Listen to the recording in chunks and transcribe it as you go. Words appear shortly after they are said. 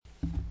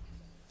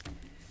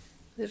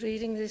The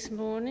reading this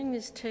morning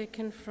is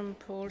taken from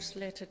Paul's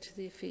letter to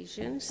the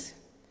Ephesians,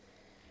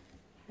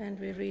 and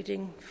we're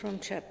reading from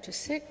chapter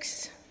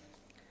 6,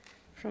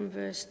 from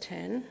verse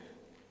 10.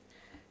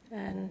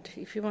 And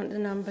if you want the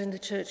number in the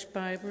church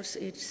Bibles,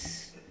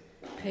 it's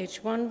page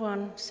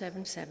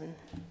 1177.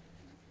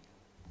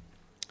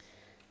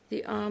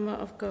 The armour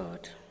of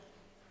God.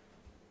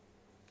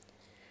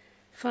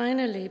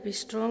 Finally, be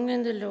strong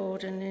in the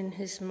Lord and in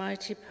his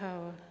mighty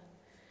power.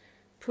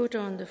 Put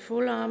on the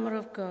full armour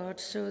of God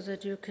so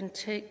that you can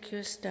take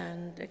your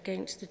stand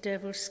against the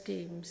devil's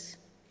schemes.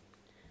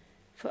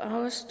 For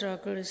our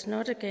struggle is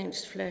not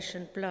against flesh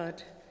and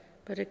blood,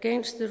 but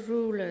against the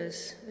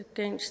rulers,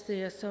 against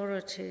the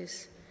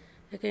authorities,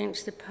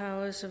 against the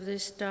powers of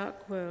this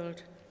dark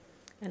world,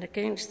 and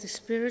against the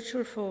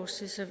spiritual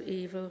forces of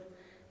evil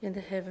in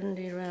the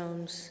heavenly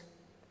realms.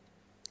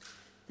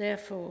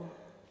 Therefore,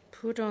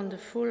 put on the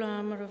full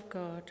armour of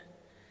God,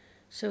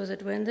 so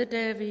that when the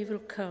day of evil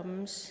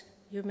comes,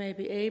 you may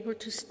be able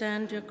to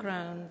stand your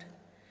ground,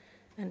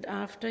 and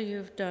after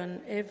you've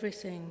done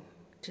everything,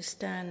 to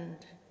stand.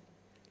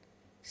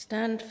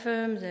 Stand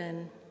firm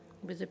then,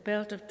 with the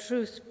belt of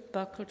truth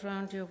buckled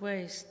round your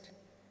waist,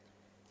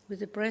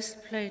 with the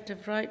breastplate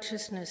of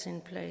righteousness in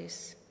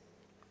place,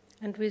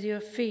 and with your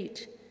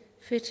feet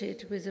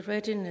fitted with the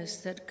readiness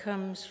that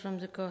comes from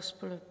the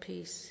gospel of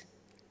peace.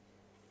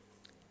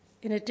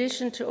 In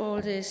addition to all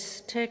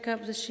this, take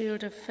up the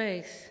shield of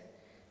faith,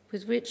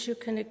 with which you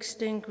can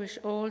extinguish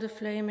all the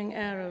flaming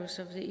arrows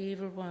of the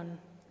evil one.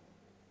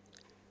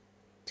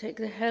 Take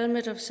the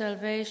helmet of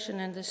salvation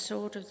and the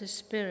sword of the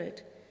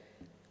Spirit,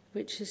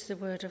 which is the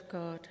word of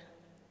God.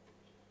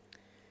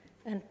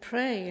 And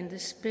pray in the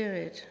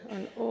Spirit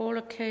on all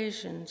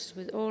occasions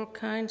with all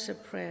kinds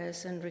of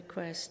prayers and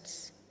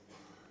requests.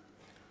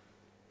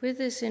 With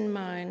this in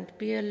mind,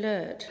 be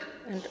alert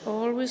and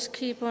always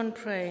keep on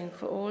praying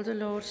for all the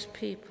Lord's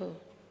people.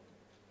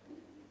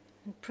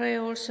 And pray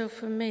also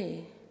for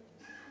me,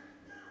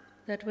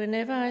 that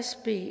whenever I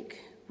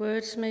speak,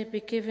 words may be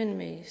given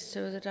me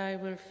so that I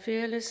will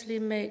fearlessly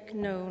make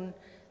known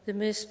the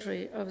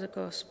mystery of the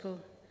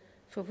gospel,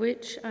 for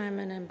which I am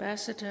an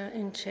ambassador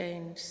in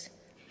chains.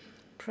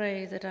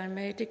 Pray that I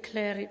may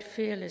declare it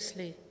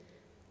fearlessly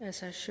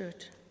as I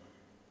should.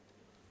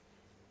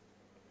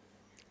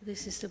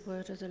 This is the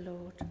word of the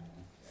Lord.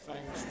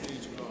 Thanks be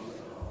to God.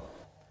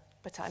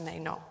 But I may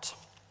not.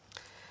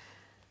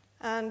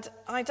 And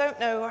I don't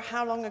know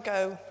how long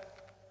ago,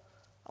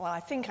 well,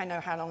 I think I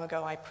know how long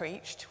ago I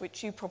preached,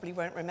 which you probably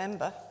won't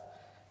remember,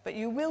 but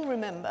you will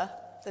remember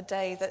the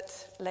day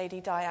that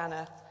Lady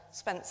Diana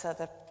Spencer,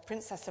 the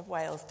Princess of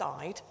Wales,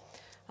 died,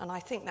 and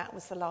I think that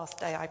was the last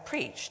day I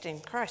preached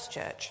in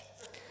Christchurch.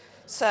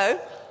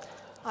 So,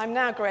 I'm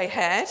now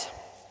grey-haired,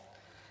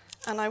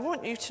 and I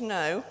want you to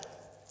know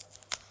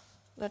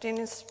that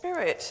in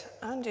spirit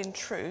and in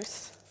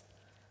truth,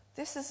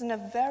 this is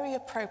a very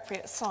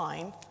appropriate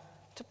sign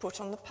to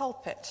put on the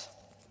pulpit.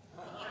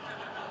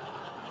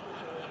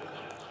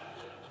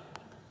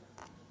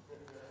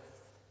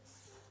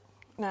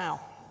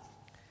 Now,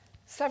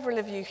 several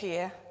of you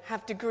here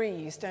have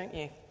degrees, don't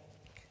you?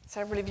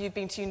 Several of you have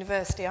been to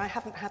university. I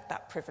haven't had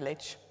that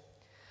privilege.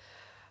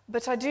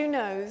 But I do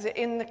know that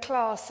in the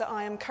class that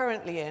I am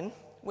currently in,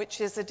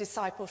 which is a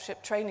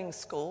discipleship training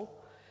school,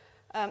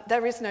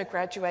 there is no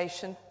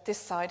graduation this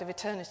side of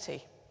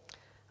eternity.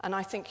 And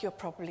I think you're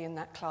probably in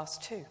that class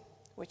too,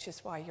 which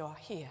is why you're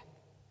here.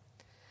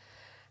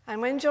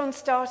 And when John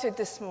started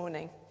this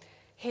morning,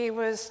 he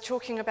was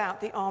talking about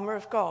the armour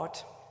of God.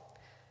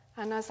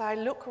 And as I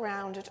look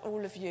around at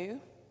all of you,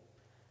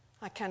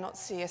 I cannot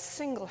see a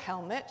single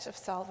helmet of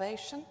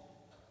salvation.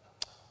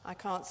 I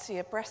can't see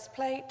a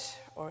breastplate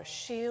or a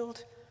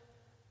shield,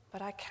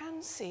 but I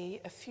can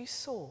see a few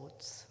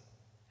swords.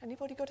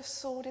 Anybody got a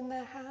sword in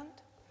their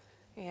hand?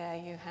 Yeah,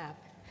 you have.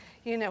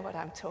 You know what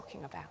I'm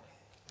talking about.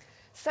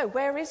 So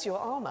where is your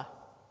armour?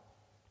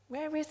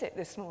 Where is it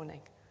this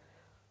morning?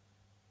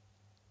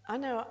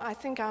 I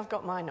think I've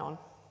got mine on.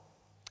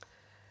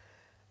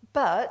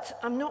 But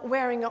I'm not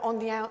wearing it on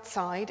the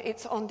outside,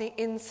 it's on the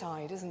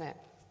inside, isn't it?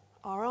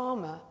 Our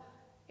armour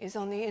is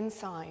on the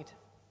inside.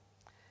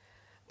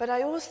 But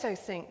I also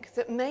think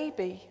that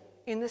maybe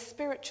in the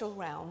spiritual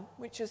realm,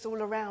 which is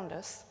all around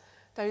us,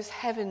 those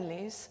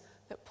heavenlies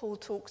that Paul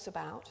talks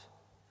about,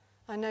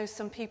 I know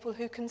some people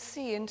who can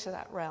see into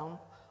that realm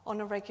on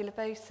a regular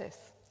basis.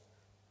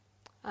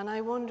 And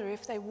I wonder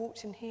if they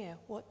walked in here,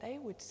 what they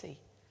would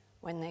see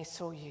when they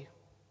saw you.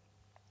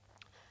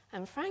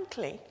 And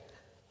frankly,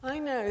 I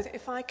know that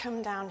if I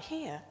come down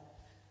here,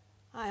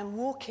 I am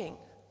walking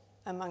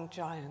among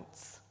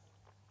giants.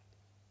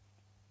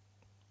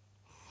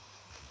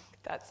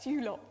 That's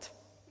you lot.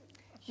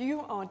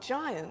 You are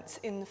giants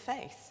in the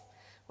faith.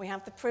 We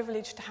have the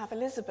privilege to have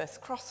Elizabeth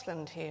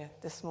Crossland here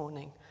this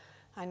morning.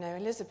 I know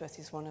Elizabeth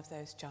is one of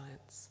those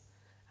giants,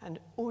 and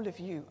all of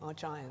you are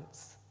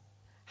giants.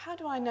 How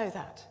do I know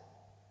that?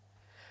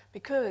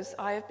 Because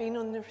I have been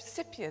on the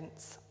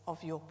recipients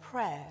of your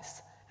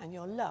prayers and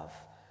your love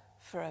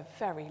for a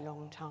very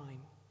long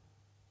time.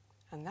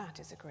 And that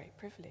is a great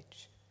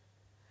privilege.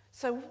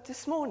 So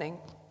this morning,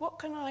 what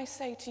can I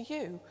say to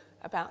you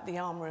about the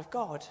armour of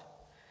God?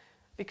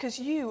 Because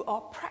you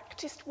are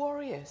practiced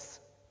warriors.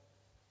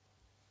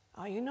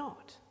 Are you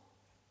not?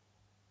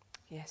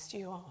 Yes,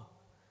 you are.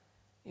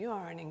 You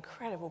are an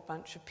incredible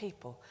bunch of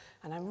people,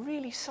 and I'm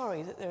really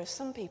sorry that there are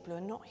some people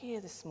who are not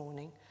here this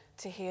morning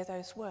to hear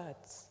those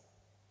words.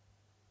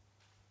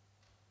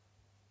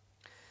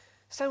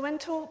 So when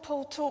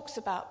Paul talks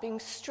about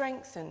being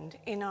strengthened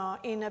in our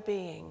inner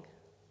being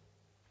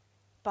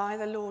by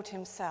the Lord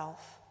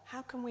himself,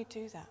 how can we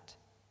do that?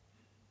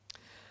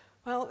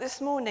 Well,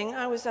 this morning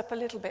I was up a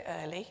little bit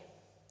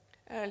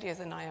earlier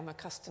than I am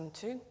accustomed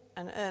to,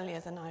 and earlier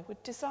than I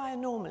would desire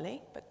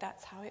normally, but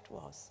that's how it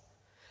was.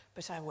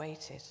 But I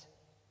waited.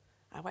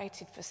 I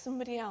waited for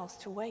somebody else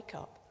to wake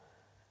up.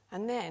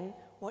 And then,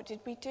 what did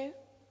we do?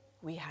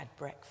 We had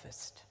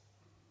breakfast.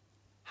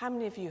 How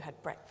many of you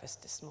had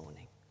breakfast this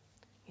morning?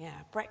 Yeah,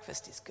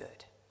 breakfast is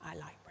good. I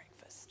like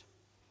breakfast.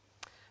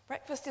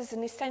 Breakfast is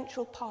an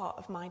essential part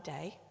of my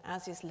day,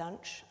 as is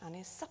lunch and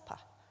is supper.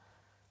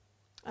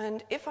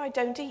 And if I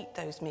don't eat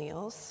those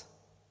meals,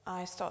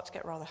 I start to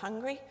get rather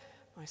hungry,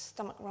 my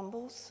stomach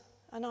rumbles,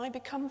 and I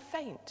become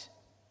faint.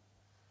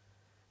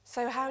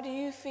 So how do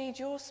you feed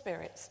your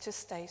spirits to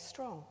stay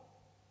strong?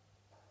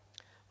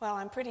 Well,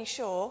 I'm pretty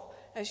sure,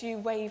 as you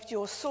waved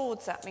your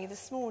swords at me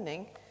this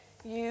morning,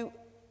 you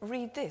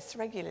read this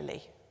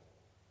regularly,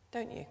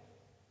 don't you?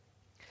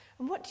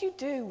 And what do you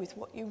do with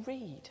what you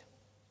read?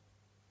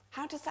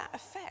 How does that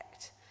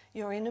affect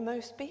your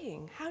innermost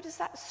being? How does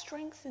that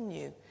strengthen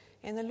you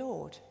in the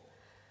Lord?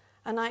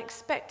 And I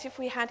expect if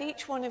we had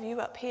each one of you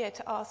up here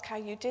to ask how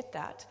you did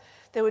that,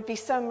 there would be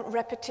some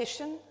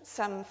repetition,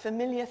 some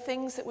familiar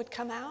things that would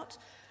come out,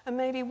 and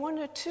maybe one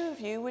or two of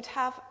you would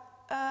have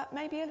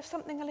maybe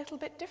something a little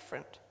bit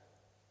different.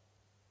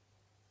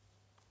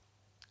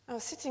 I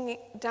was sitting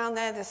down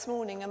there this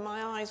morning and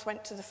my eyes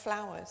went to the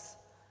flowers.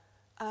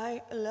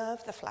 I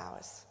love the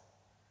flowers.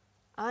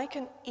 I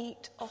can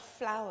eat off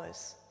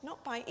flowers,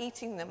 not by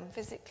eating them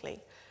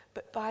physically,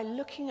 but by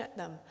looking at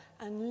them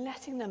and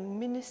letting them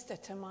minister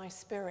to my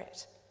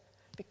spirit,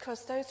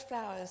 because those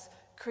flowers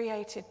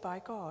created by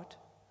God.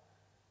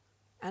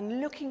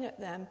 And looking at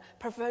them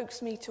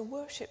provokes me to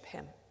worship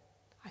him.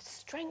 I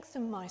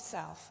strengthen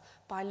myself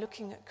by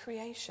looking at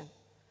creation.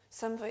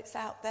 Some of it's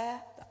out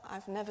there that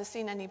I've never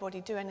seen anybody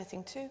do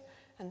anything to,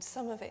 and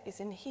some of it is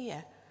in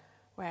here,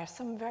 where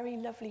some very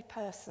lovely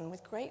person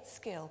with great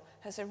skill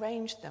has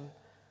arranged them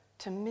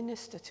to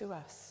minister to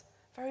us.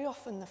 Very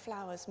often the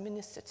flowers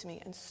minister to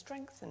me and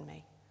strengthen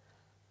me.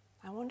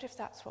 I wonder if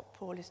that's what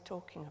Paul is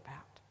talking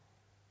about.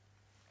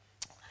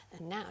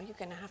 And now you're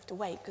going to have to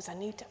wait, because I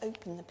need to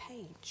open the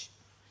page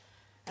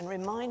and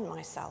remind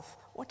myself,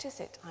 what is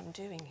it I'm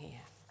doing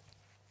here?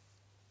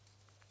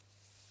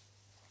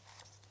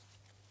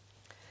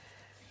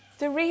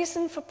 The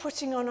reason for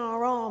putting on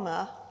our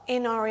armour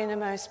in our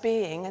innermost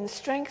being and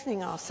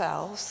strengthening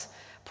ourselves,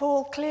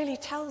 Paul clearly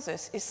tells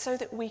us, is so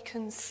that we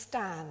can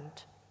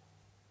stand.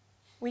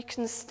 We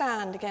can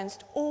stand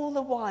against all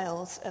the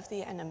wiles of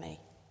the enemy.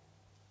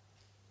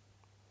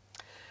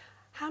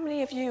 How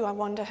many of you, I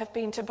wonder, have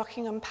been to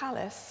Buckingham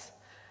Palace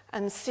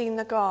and seen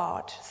the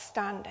guard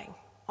standing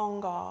on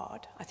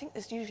guard? I think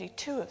there's usually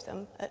two of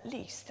them, at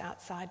least,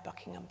 outside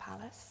Buckingham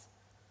Palace.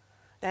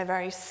 They're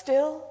very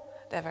still,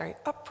 they're very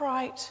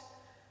upright,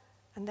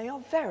 and they are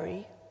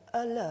very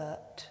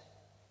alert.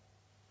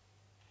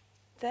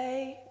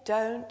 They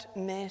don't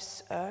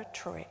miss a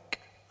trick,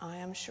 I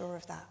am sure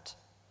of that.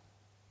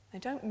 They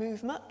don't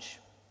move much.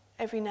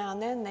 Every now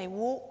and then they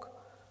walk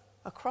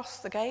across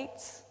the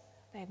gates.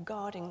 They're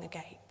guarding the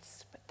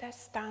gates, but they're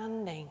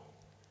standing.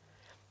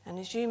 And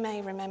as you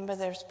may remember,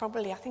 there's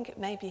probably, I think it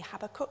may be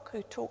Habakkuk,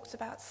 who talks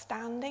about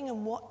standing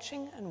and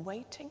watching and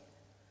waiting.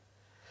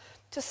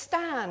 To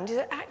stand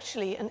is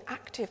actually an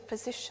active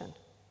position.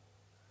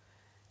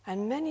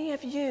 And many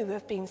of you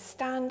have been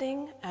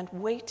standing and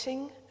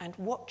waiting and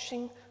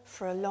watching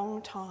for a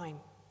long time.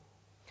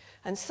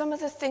 And some of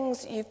the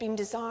things that you've been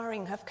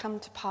desiring have come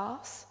to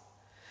pass,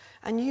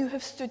 and you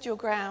have stood your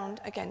ground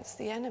against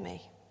the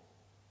enemy.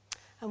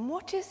 And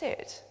what is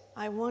it,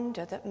 I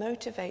wonder, that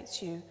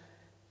motivates you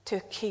to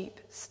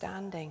keep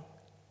standing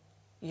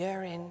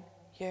year in,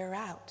 year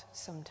out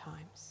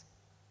sometimes?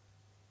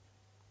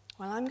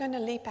 Well, I'm going to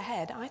leap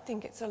ahead. I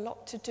think it's a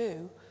lot to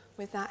do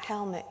with that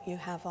helmet you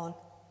have on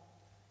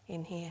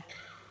in here.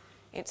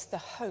 It's the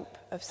hope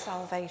of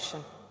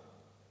salvation.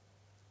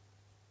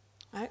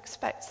 I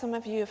expect some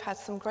of you have had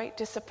some great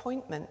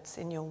disappointments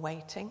in your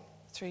waiting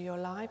through your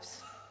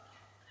lives.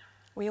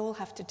 We all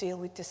have to deal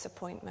with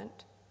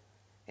disappointment.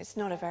 It's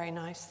not a very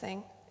nice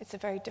thing. It's a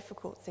very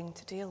difficult thing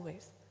to deal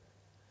with.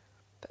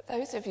 But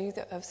those of you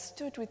that have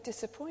stood with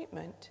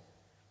disappointment,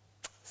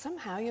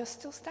 somehow you're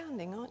still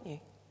standing, aren't you?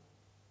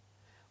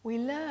 We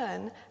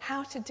learn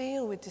how to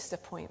deal with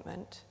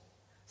disappointment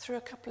through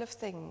a couple of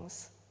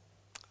things.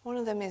 One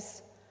of them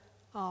is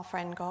our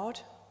friend God,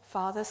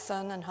 Father,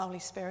 Son, and Holy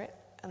Spirit.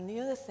 And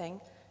the other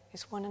thing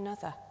is one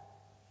another.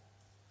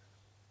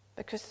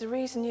 Because the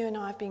reason you and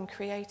I have been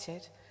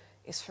created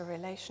is for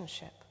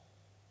relationship.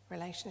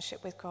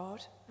 relationship with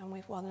God and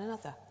with one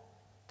another.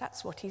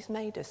 That's what he's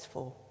made us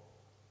for.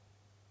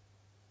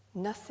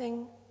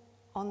 Nothing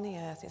on the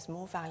earth is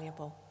more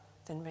valuable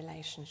than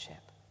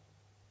relationship.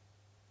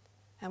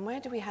 And where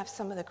do we have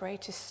some of the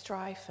greatest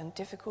strife and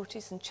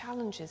difficulties and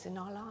challenges in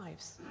our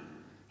lives?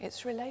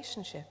 It's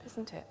relationship,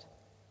 isn't it?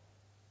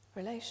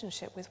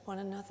 Relationship with one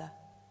another,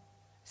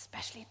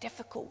 especially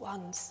difficult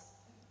ones,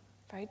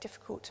 very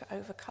difficult to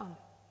overcome.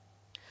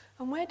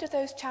 And where do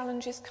those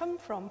challenges come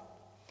from?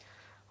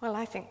 Well,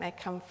 I think they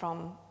come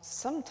from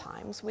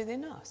sometimes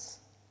within us.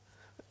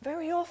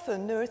 Very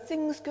often there are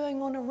things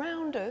going on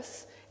around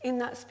us in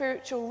that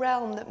spiritual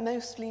realm that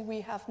mostly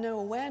we have no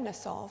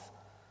awareness of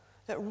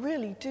that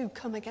really do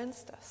come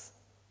against us.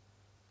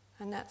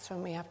 And that's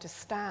when we have to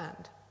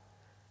stand.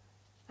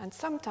 And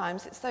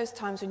sometimes it's those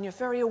times when you're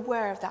very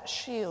aware of that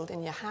shield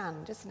in your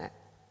hand, isn't it?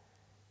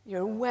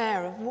 You're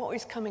aware of what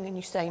is coming and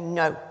you say,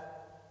 no,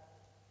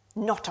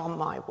 not on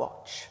my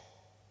watch.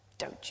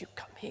 Don't you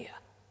come here.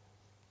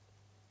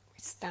 We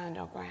stand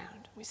our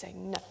ground. We say,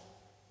 no,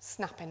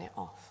 snapping it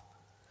off.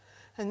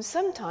 And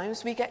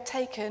sometimes we get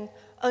taken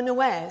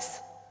unawares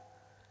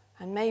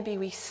and maybe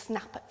we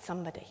snap at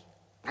somebody.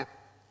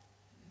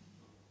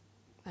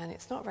 And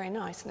it's not very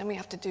nice. And then we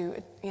have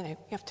to you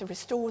have to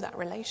restore that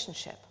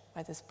relationship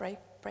where there's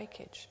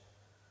breakage.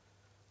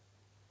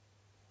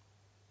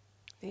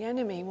 The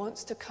enemy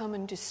wants to come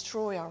and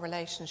destroy our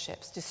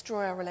relationships,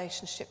 destroy our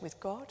relationship with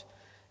God,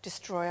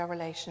 destroy our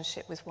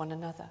relationship with one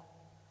another.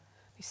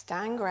 We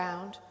stand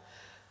ground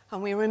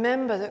and we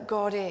remember that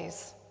God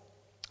is.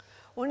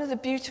 One of the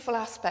beautiful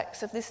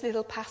aspects of this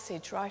little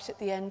passage right at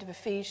the end of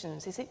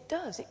Ephesians is it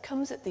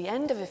comes at the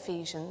end of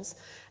Ephesians,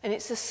 and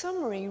it's a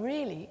summary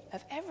really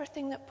of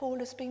everything that Paul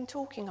has been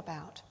talking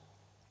about.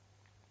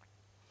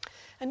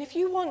 And if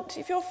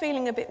you're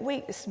feeling a bit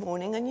weak this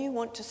morning and you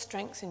want to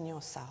strengthen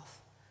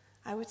yourself,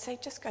 I would say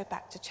just go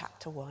back to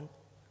chapter 1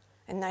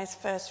 in those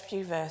first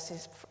few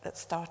verses at the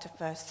start of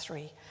verse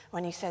 3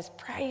 when he says,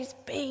 "Praise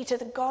be to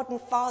the God and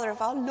Father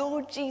of our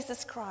Lord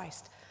Jesus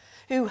Christ,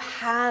 who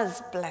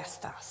has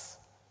blessed us."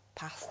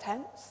 Past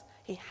tense,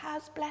 he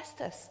has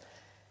blessed us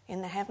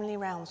in the heavenly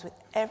realms with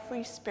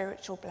every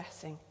spiritual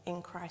blessing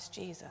in Christ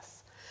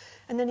Jesus.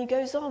 And then he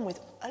goes on with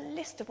a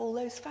list of all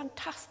those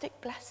fantastic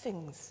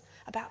blessings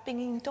about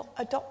being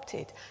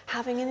adopted,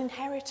 having an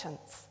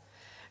inheritance,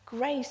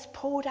 grace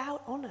poured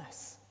out on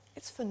us.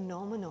 It's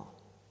phenomenal.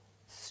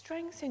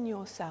 Strengthen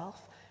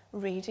yourself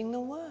reading the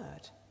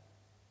Word.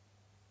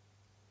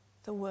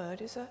 The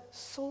Word is a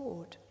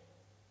sword.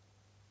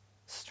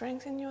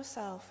 Strengthen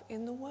yourself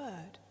in the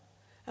Word.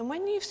 And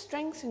when you've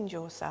strengthened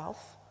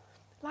yourself,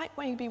 like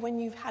maybe when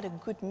you've had a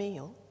good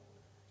meal,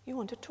 you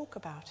want to talk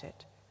about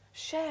it.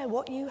 Share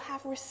what you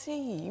have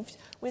received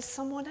with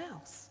someone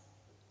else.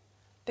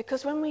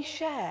 Because when we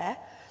share,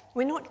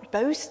 we're not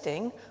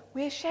boasting,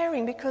 we're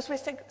sharing because we're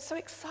so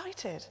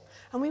excited.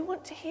 And we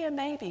want to hear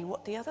maybe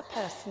what the other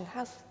person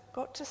has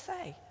got to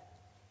say.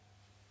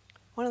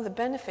 One of the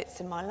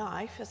benefits in my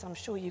life, as I'm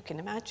sure you can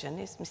imagine,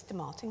 is Mr.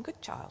 Martin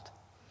Goodchild.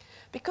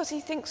 Because he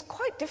thinks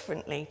quite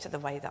differently to the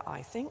way that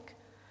I think.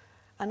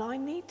 And I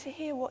need to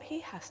hear what he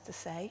has to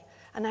say.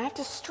 And I have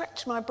to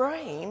stretch my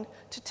brain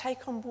to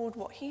take on board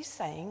what he's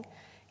saying,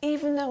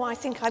 even though I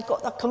think I've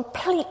got the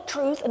complete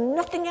truth and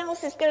nothing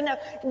else is going to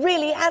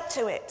really add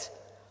to it.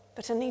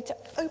 But I need to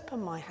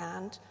open my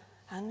hand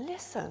and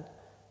listen.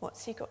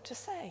 What's he got to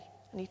say?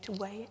 I need to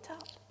weigh it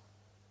up.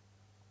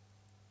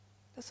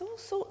 There's all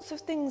sorts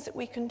of things that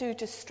we can do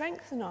to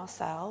strengthen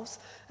ourselves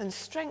and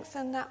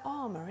strengthen that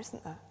armour,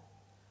 isn't there?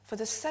 For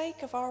the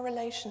sake of our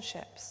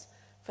relationships,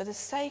 for the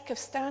sake of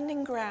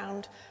standing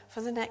ground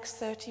for the next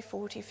 30,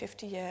 40,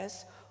 50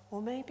 years,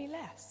 or maybe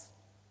less.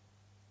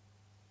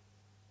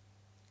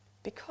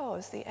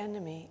 Because the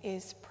enemy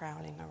is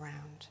prowling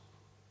around.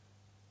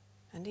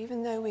 And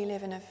even though we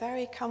live in a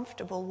very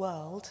comfortable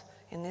world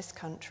in this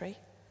country,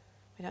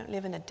 we don't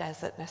live in a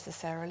desert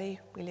necessarily,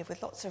 we live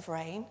with lots of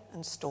rain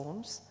and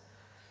storms,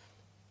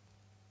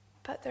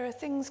 but there are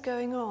things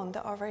going on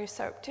that are very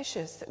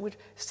surreptitious that would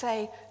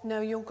say,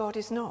 no, your God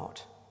is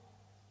not.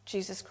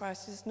 Jesus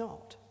Christ is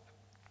not.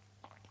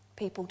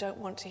 People don't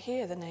want to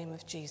hear the name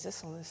of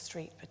Jesus on the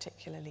street,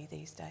 particularly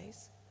these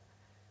days.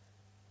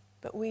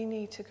 But we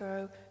need to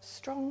grow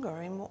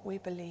stronger in what we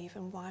believe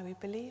and why we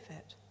believe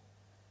it.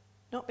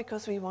 Not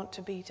because we want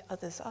to beat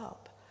others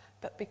up,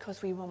 but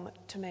because we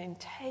want to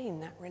maintain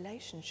that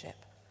relationship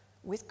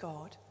with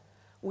God,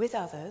 with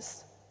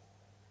others,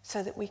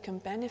 so that we can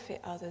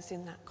benefit others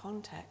in that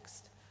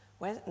context.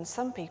 And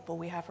some people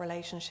we have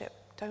relationship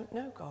don't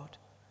know God.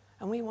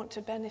 And we want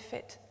to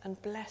benefit and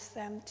bless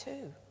them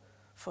too,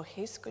 for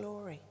his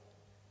glory.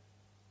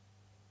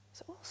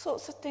 So all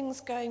sorts of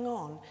things going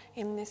on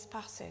in this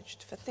passage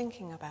for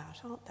thinking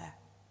about, aren't there?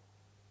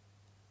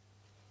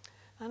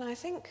 And I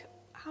think,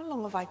 how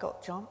long have I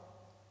got, John?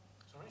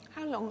 Sorry?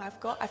 How long I've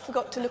got? I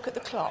forgot to look at the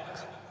clock.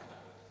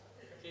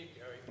 Keep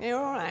going. You're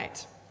all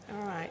right.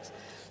 All right.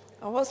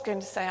 I was going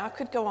to say I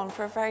could go on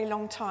for a very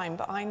long time,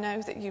 but I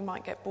know that you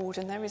might get bored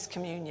and there is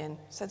communion,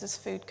 so there's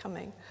food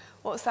coming.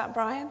 What's that,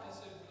 Brian? I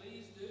said,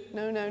 please do.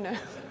 No.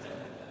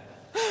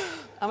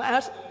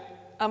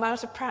 I'm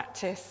out of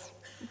practice.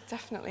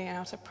 Definitely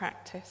out of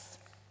practice.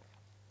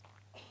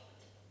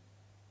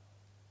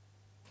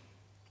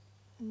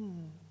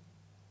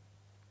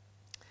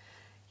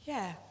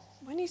 Yeah,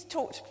 when he's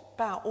talked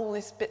about all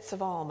these bits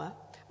of armour,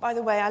 by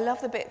the way, I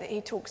love the bit that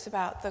he talks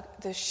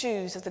about the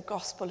shoes of the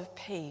gospel of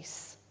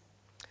peace.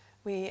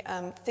 We,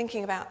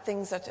 thinking about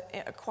things that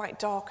are quite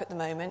dark at the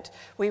moment,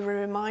 we were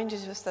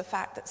reminded of the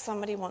fact that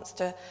somebody wants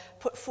to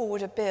put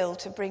forward a bill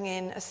to bring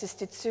in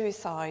assisted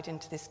suicide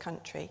into this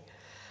country.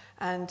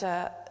 And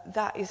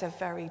that is a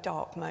very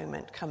dark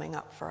moment coming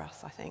up for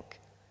us, I think,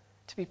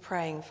 to be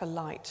praying for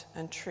light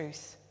and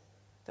truth,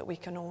 that we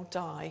can all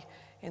die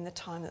in the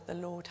time that the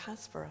Lord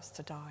has for us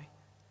to die.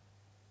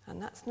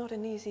 And that's not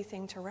an easy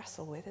thing to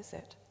wrestle with, is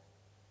it?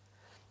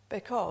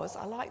 Because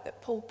I like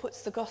that Paul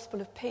puts the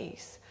gospel of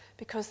peace,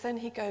 because then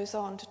he goes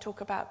on to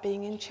talk about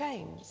being in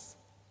chains.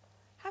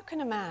 How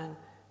can a man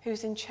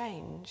who's in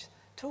chains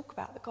talk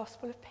about the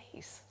gospel of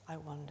peace, I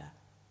wonder?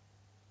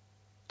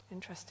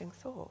 Interesting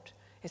thought.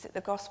 Is it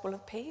the gospel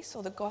of peace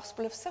or the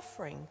gospel of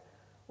suffering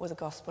or the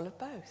gospel of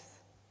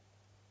both?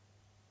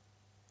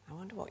 I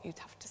wonder what you'd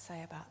have to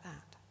say about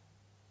that.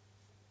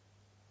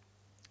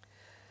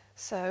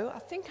 So I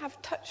think I've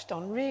touched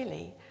on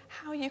really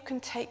how you can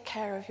take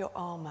care of your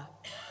armour.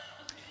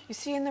 You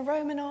see, in the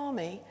Roman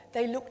army,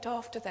 they looked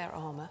after their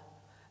armour.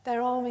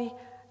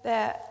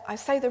 I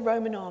say the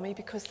Roman army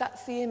because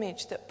that's the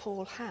image that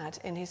Paul had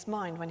in his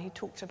mind when he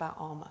talked about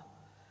armour.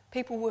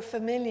 People were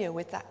familiar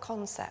with that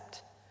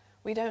concept.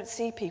 We don't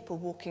see people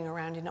walking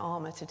around in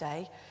armour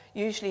today.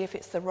 Usually if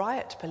it's the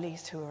riot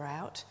police who are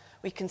out,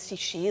 we can see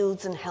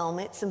shields and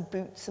helmets and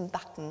boots and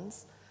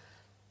batons.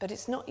 But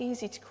it's not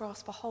easy to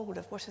grasp a hold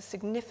of what a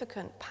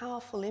significant,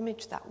 powerful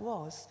image that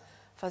was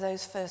for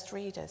those first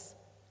readers.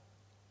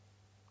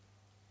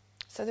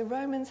 So the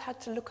Romans had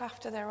to look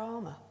after their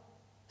armour,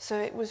 so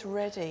it was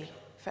ready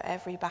for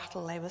every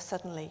battle they were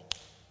suddenly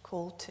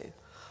called to,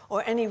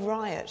 or any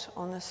riot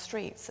on the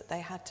streets that they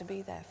had to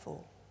be there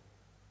for.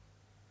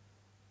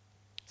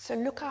 So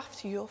look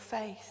after your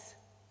faith.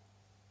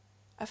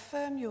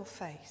 Affirm your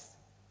faith.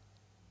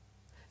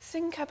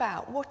 Think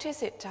about what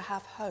is it to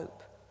have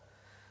hope.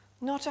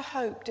 Not a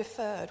hope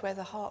deferred where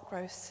the heart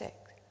grows sick,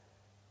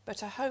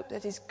 but a hope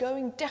that is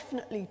going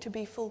definitely to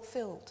be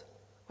fulfilled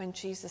when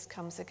Jesus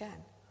comes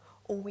again,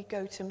 or we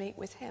go to meet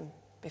with him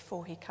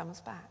before he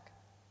comes back.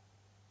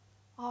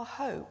 Our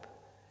hope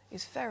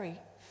is very,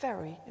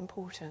 very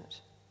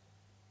important.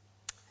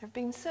 There have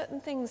been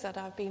certain things that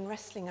I've been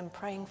wrestling and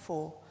praying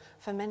for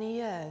many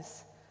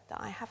years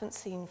that I haven't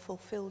seen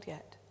fulfilled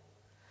yet.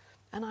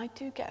 And I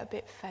do get a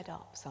bit fed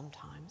up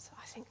sometimes.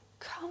 I think,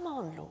 come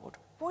on, Lord,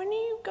 when are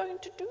you going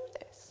to do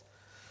this?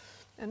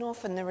 And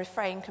often the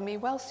refrain can be,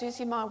 well,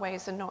 Susie, my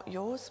ways are not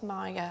yours.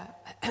 My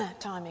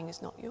timing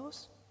is not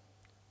yours.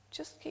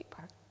 Just keep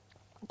praying.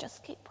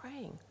 Just keep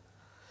praying.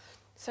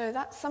 So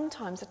that's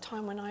sometimes a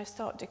time when I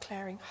start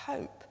declaring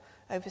hope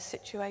over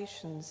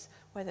situations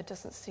where there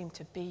doesn't seem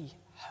to be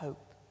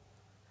hope.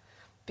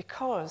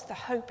 Because the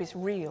hope is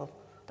real,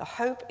 the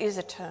hope is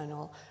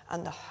eternal,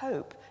 and the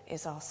hope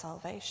is our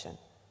salvation.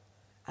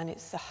 And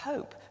it's the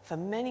hope for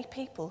many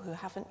people who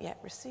haven't yet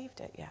received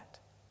it yet.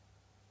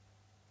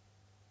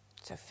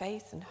 So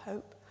faith and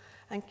hope,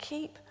 and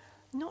keep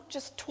not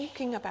just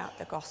talking about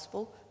the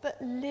gospel,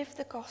 but live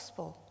the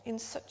gospel in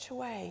such a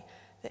way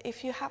that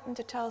if you happen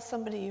to tell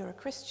somebody you're a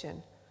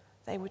Christian,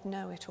 they would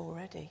know it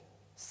already,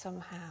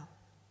 somehow.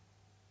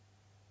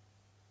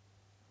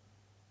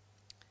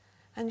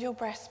 And your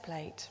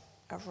breastplate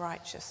of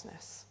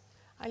righteousness.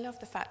 I love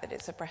the fact that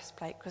it's a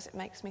breastplate because it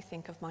makes me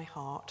think of my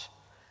heart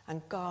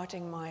and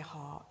guarding my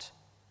heart.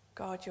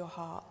 Guard your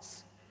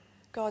hearts.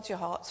 Guard your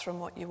hearts from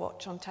what you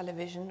watch on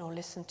television or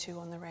listen to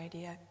on the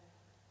radio.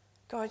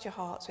 Guard your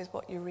hearts with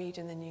what you read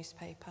in the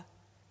newspaper.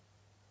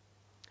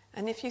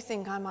 And if you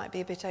think I might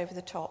be a bit over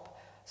the top,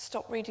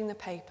 stop reading the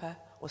paper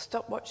or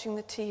stop watching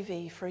the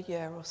TV for a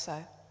year or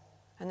so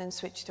and then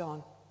switch it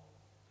on.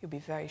 You'll be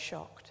very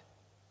shocked.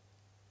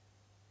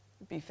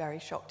 You'll be very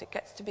shocked. It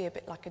gets to be a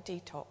bit like a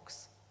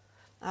detox.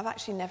 I've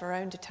actually never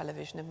owned a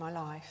television in my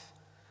life.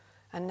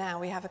 And now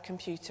we have a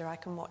computer, I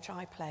can watch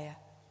iPlayer.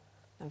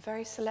 I'm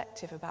very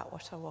selective about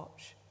what I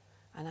watch.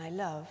 And I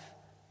love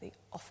the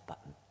off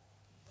button.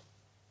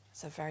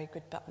 It's a very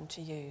good button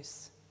to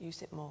use.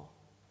 Use it more.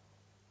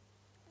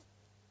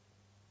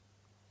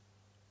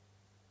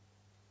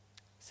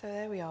 So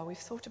there we are. We've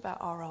thought about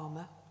our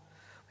armour.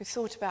 We've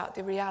thought about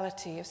the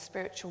reality of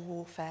spiritual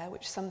warfare,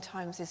 which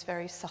sometimes is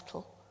very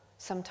subtle,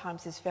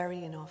 sometimes is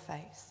very in our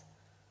face.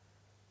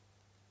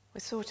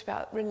 We've thought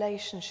about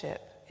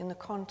relationship in the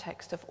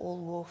context of all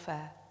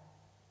warfare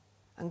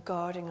and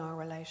guarding our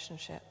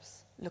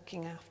relationships,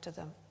 looking after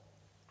them,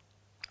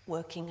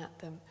 working at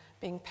them,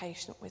 being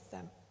patient with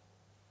them.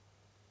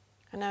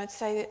 And I would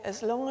say that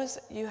as long as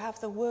you have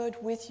the word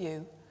with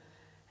you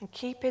and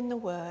keep in the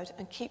word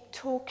and keep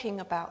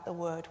talking about the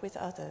word with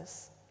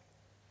others,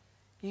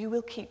 you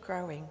will keep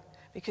growing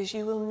because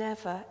you will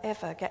never,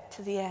 ever get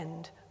to the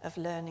end of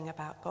learning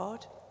about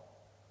God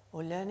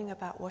or learning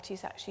about what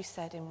he's actually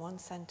said in one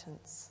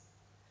sentence.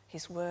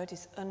 His word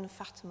is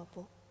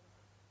unfathomable.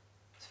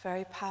 It's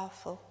very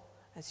powerful.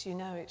 As you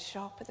know, it's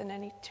sharper than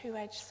any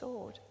two-edged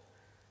sword.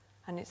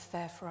 And it's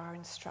there for our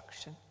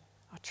instruction,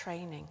 our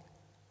training,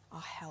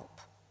 our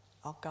help,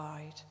 our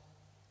guide.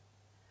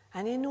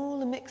 And in all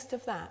the mix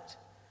of that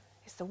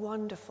is the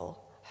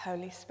wonderful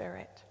Holy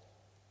Spirit.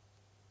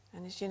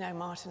 And as you know,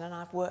 Martin and I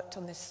have worked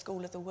on this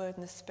School of the Word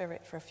and the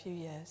Spirit for a few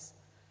years.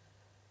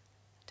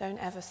 Don't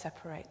ever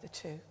separate the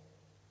two.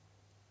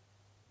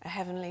 A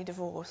heavenly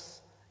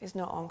divorce is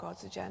not on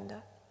God's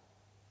agenda.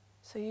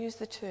 So use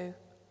the two.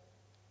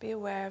 Be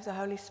aware of the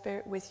Holy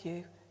Spirit with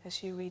you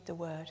as you read the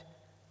Word,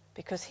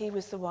 because he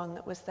was the one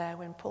that was there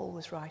when Paul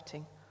was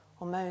writing,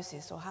 or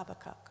Moses, or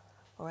Habakkuk,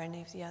 or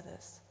any of the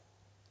others.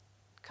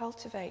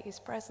 Cultivate his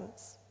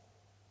presence.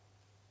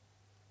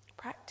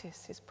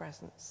 Practice his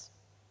presence.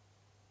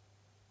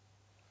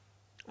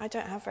 I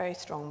don't have very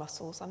strong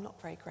muscles. I'm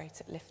not very great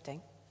at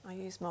lifting. I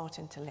use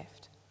Martin to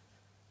lift.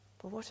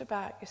 But what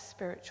about your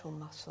spiritual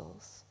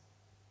muscles?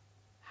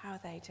 How are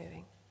they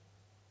doing?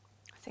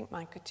 I think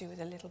mine could do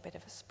with a little bit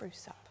of a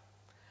spruce up,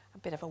 a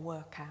bit of a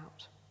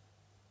workout.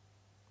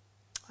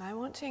 I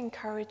want to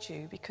encourage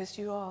you because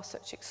you are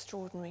such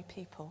extraordinary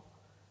people.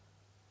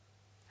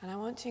 And I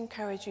want to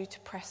encourage you to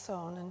press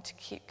on and to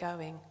keep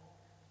going.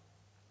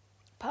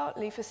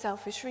 Partly for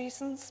selfish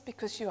reasons,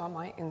 because you are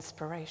my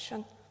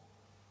inspiration,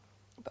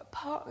 but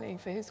partly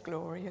for his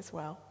glory as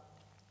well,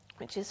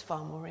 which is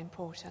far more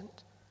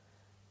important.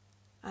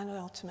 And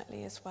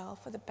ultimately as well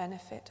for the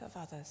benefit of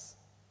others.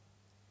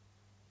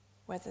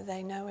 Whether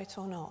they know it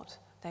or not,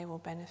 they will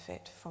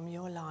benefit from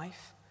your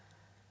life,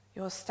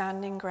 your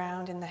standing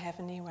ground in the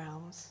heavenly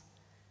realms,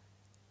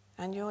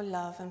 and your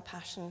love and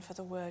passion for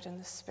the Word and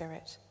the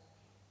Spirit,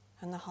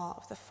 and the heart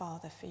of the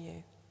Father for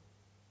you.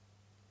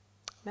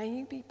 May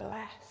you be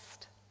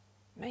blessed.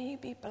 May you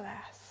be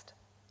blessed.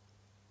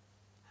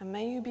 And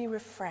may you be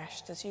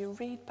refreshed as you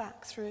read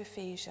back through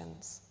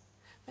Ephesians.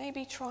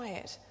 Maybe try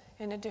it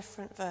in a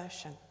different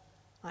version,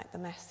 like the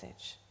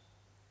Message.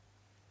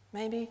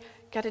 Maybe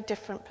get a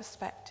different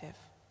perspective.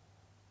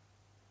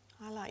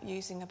 I like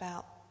using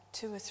about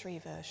 2 or 3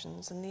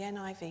 versions, and the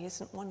NIV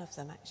isn't one of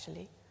them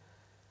actually.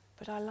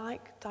 But I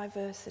like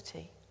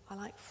diversity. I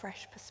like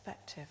fresh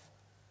perspective.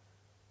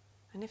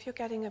 And if you're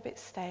getting a bit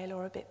stale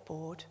or a bit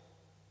bored,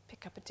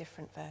 pick up a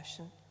different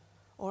version.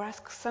 Or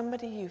ask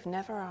somebody you've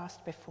never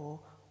asked before,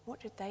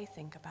 what did they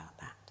think about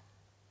that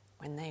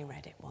when they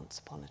read it once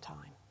upon a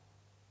time?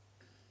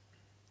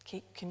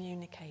 Keep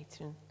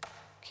communications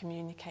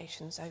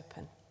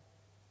open.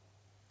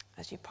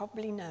 As you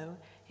probably know,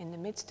 in the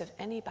midst of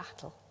any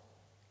battle,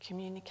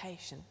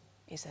 communication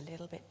is a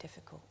little bit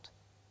difficult.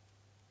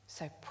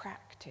 So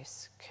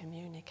practice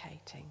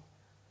communicating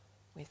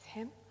with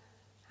him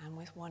and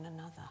with one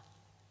another.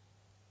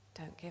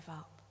 Don't give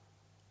up.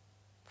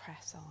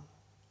 Press on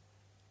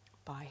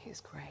by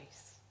his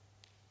grace.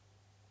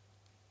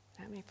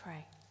 Let me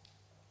pray.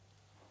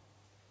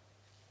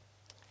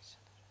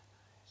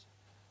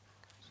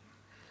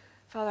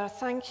 Father, I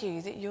thank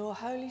you that your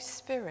Holy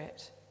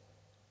Spirit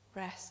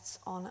rests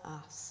on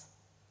us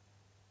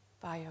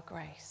by your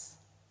grace.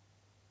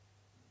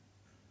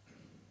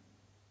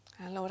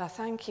 And Lord, I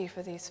thank you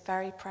for these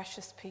very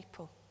precious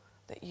people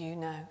that you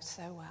know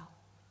so well.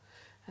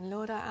 And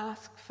Lord, I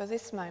ask for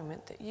this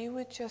moment that you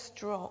would just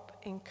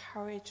drop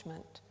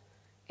encouragement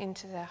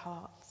into their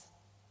hearts.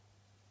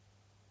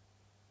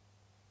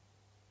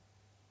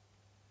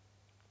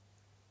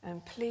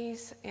 And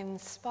please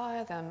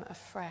inspire them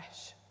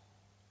afresh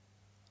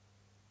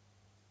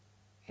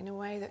in a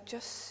way that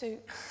just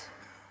suits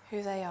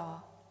who they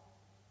are.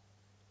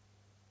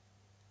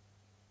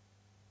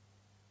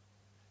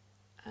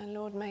 And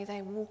Lord, may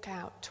they walk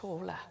out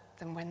taller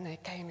than when they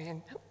came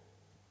in.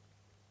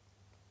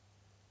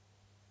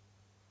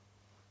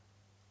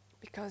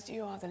 Because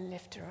you are the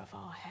lifter of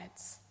our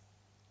heads,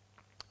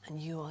 and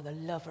you are the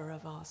lover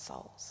of our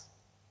souls.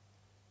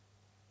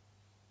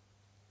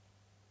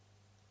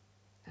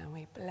 And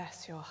we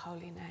bless your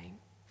holy name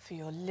for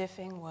your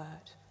living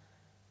word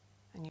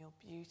and your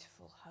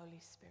beautiful Holy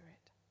Spirit.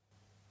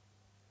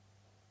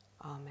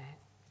 Amen.